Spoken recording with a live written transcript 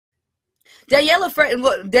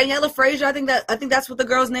Daniela Frazier, I think that's what the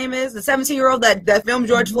girl's name is, the 17-year-old that filmed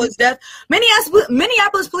George Floyd's death.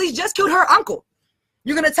 Minneapolis police just killed her uncle.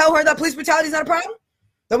 You're gonna tell her that police brutality is not a problem?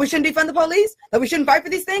 That we shouldn't defund the police? That we shouldn't fight for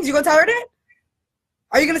these things? You gonna tell her that?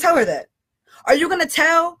 Are you gonna tell her that? Are you gonna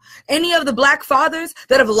tell any of the black fathers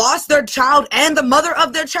that have lost their child and the mother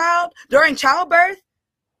of their child during childbirth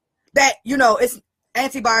that, you know, it's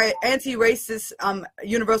anti-racist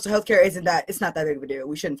universal health care it's not that big of a deal.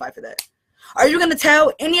 We shouldn't fight for that. Are you going to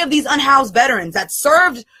tell any of these unhoused veterans that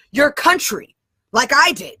served your country like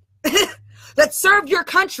I did, that served your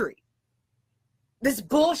country, this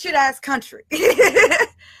bullshit ass country, that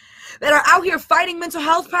are out here fighting mental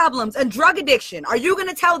health problems and drug addiction? Are you going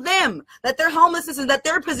to tell them that their homelessness and that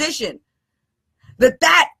their position,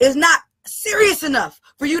 that is not serious enough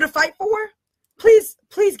for you to fight for? Please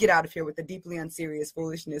get out of here with the deeply unserious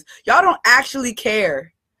foolishness. Y'all don't actually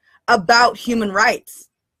care about human rights.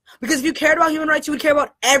 Because if you cared about human rights, you would care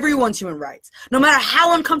about everyone's human rights, no matter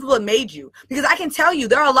how uncomfortable it made you. Because I can tell you,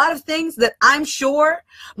 there are a lot of things that I'm sure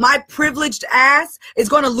my privileged ass is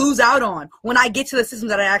going to lose out on when I get to the system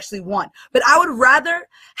that I actually want. But I would rather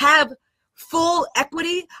have full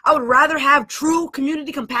equity. I would rather have true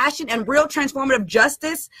community compassion and real transformative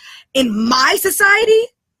justice in my society,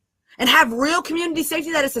 and have real community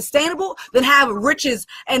safety that is sustainable, than have riches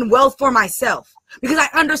and wealth for myself. Because I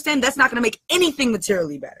understand that's not going to make anything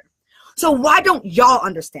materially better. So why don't y'all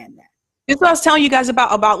understand that? That's what I was telling you guys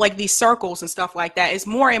about like these circles and stuff like that. It's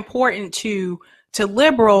more important to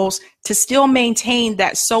liberals to still maintain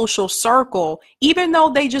that social circle, even though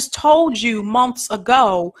they just told you months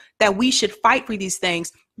ago that we should fight for these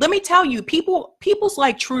things. Let me tell you, people's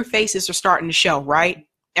like true faces are starting to show, right?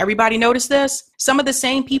 Everybody notice this? Some of the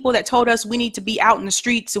same people that told us we need to be out in the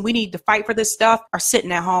streets and we need to fight for this stuff are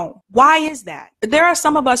sitting at home. Why is that? There are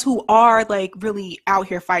some of us who are like really out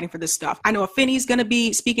here fighting for this stuff. I know Afeni's going to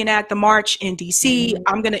be speaking at the march in DC.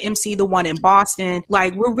 I'm going to MC the one in Boston.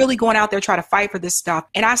 Like, we're really going out there trying to fight for this stuff.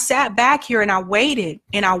 And I sat back here and I waited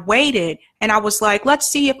and I waited. And I was like, let's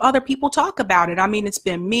see if other people talk about it. I mean, it's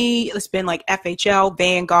been me, it's been like FHL,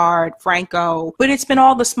 Vanguard, Franco, but it's been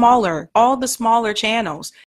all the smaller channels.